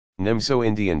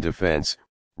Nimzo-Indian defense,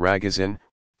 Ragozin,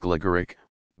 Gligori,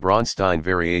 Bronstein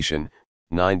variation,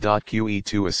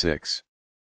 9.QE2A6.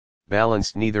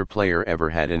 Balanced, neither player ever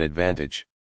had an advantage.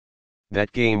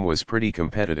 That game was pretty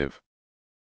competitive.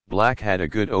 Black had a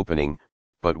good opening,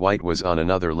 but White was on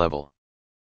another level.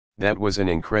 That was an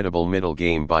incredible middle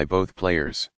game by both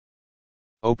players.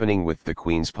 Opening with the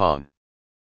Queen's pawn.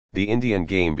 The Indian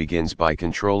game begins by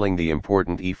controlling the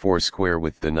important e4 square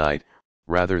with the knight,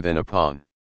 rather than a pawn.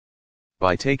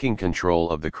 By taking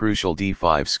control of the crucial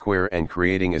d5 square and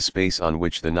creating a space on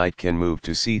which the knight can move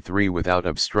to c3 without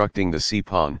obstructing the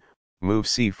c-pawn, move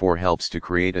c4 helps to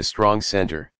create a strong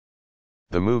center.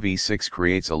 The move e6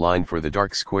 creates a line for the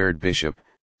dark squared bishop,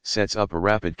 sets up a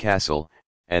rapid castle,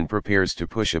 and prepares to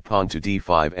push a pawn to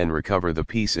d5 and recover the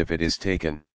piece if it is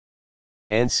taken.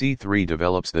 And c3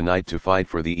 develops the knight to fight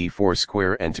for the e4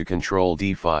 square and to control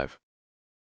d5.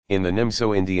 In the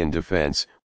Nimzo-Indian defense,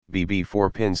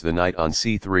 bb4 pins the knight on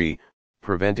c3,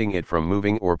 preventing it from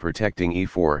moving or protecting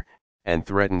e4, and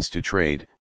threatens to trade,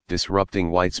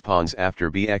 disrupting White's pawns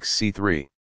after bx-c3.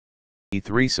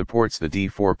 e3 supports the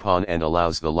d4 pawn and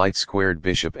allows the light-squared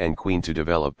bishop and queen to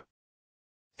develop.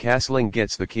 Castling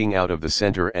gets the king out of the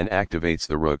center and activates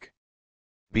the rook.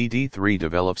 bd3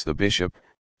 develops the bishop,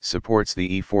 supports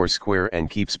the e4 square and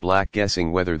keeps Black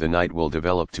guessing whether the knight will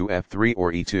develop to f3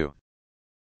 or e2.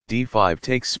 d5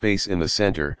 takes space in the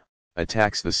center,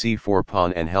 attacks the c4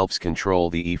 pawn and helps control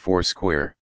the e4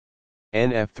 square.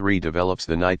 f3 develops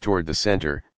the knight toward the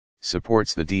center,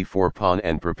 supports the d4 pawn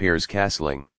and prepares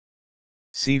castling.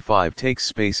 c5 takes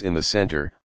space in the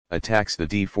center, attacks the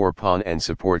d4 pawn and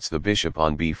supports the bishop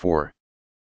on b4.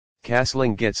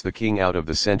 Castling gets the king out of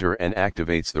the center and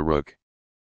activates the rook.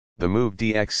 The move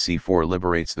dx-c4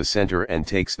 liberates the center and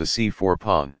takes the c4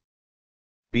 pawn.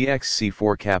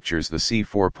 bx-c4 captures the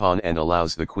c4 pawn and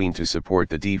allows the queen to support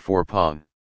the d4 pawn.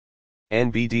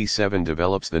 bd7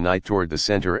 develops the knight toward the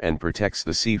center and protects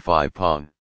the c5 pawn.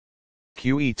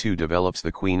 qe2 develops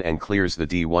the queen and clears the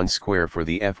d1 square for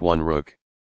the f1 rook.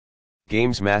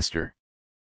 Game's master.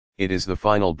 It is the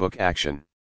final book action.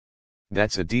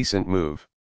 That's a decent move.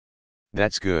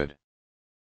 That's good.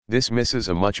 This misses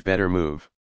a much better move.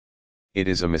 It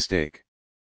is a mistake.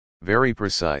 Very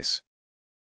precise.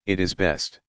 It is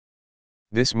best.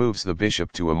 This moves the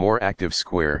bishop to a more active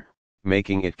square,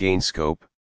 making it gain scope.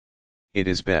 It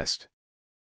is best.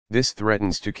 This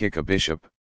threatens to kick a bishop.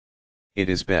 It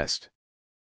is best.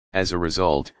 As a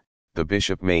result, the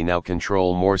bishop may now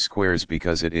control more squares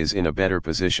because it is in a better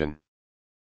position.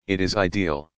 It is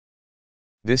ideal.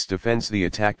 This defends the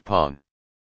attacked pawn.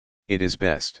 It is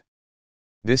best.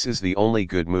 This is the only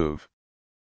good move.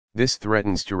 This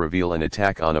threatens to reveal an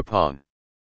attack on a pawn.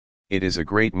 It is a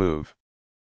great move.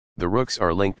 The rooks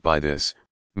are linked by this,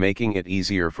 making it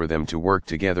easier for them to work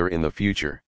together in the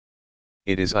future.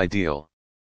 It is ideal.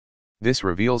 This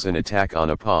reveals an attack on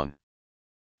a pawn.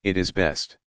 It is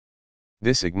best.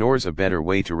 This ignores a better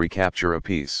way to recapture a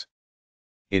piece.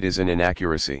 It is an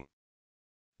inaccuracy.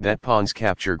 That pawn's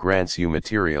capture grants you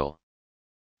material.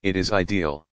 It is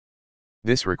ideal.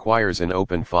 This requires an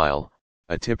open file,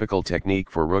 a typical technique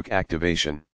for rook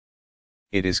activation.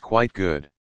 It is quite good.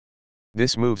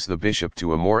 This moves the bishop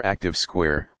to a more active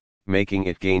square, making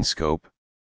it gain scope.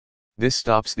 This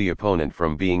stops the opponent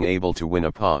from being able to win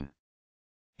a pawn.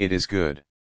 It is good.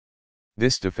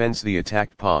 This defends the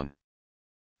attacked pawn.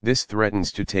 This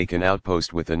threatens to take an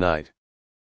outpost with a knight.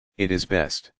 It is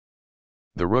best.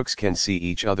 The rooks can see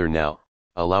each other now,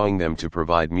 allowing them to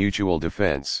provide mutual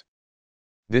defense.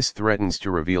 This threatens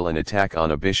to reveal an attack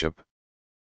on a bishop.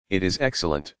 It is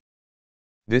excellent.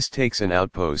 This takes an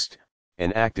outpost,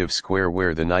 an active square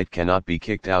where the knight cannot be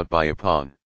kicked out by a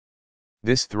pawn.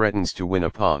 This threatens to win a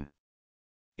pawn.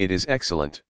 It is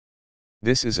excellent.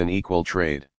 This is an equal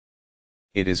trade.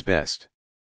 It is best.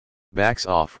 Backs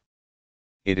off.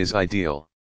 It is ideal.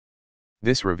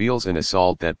 This reveals an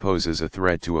assault that poses a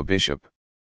threat to a bishop.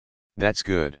 That's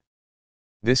good.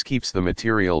 This keeps the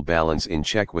material balance in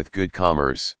check with good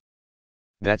commerce.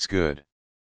 That's good.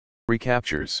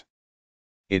 Recaptures.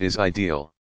 It is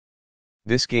ideal.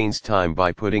 This gains time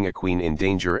by putting a queen in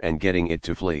danger and getting it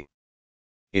to flee.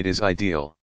 It is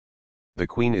ideal. The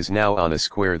queen is now on a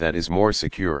square that is more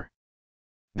secure.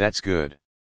 That's good.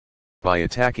 By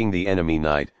attacking the enemy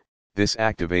knight, this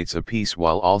activates a piece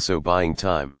while also buying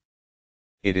time.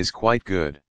 It is quite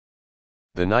good.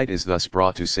 The knight is thus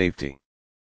brought to safety.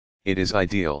 It is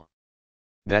ideal.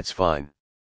 That's fine.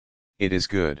 It is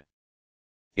good.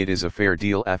 It is a fair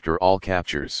deal after all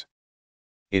captures.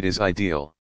 It is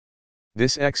ideal.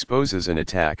 This exposes an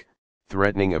attack,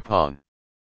 threatening a pawn.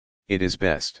 It is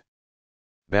best.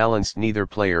 Balanced, neither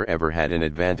player ever had an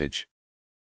advantage.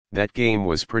 That game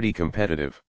was pretty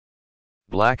competitive.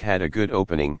 Black had a good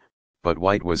opening, but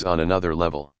White was on another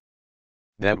level.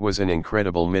 That was an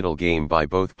incredible middle game by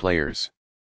both players.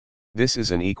 This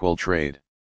is an equal trade.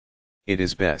 It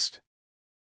is best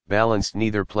balanced,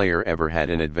 neither player ever had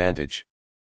an advantage.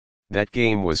 That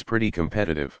game was pretty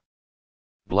competitive.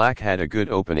 Black had a good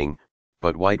opening,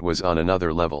 but White was on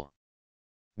another level.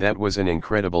 That was an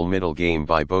incredible middle game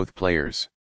by both players.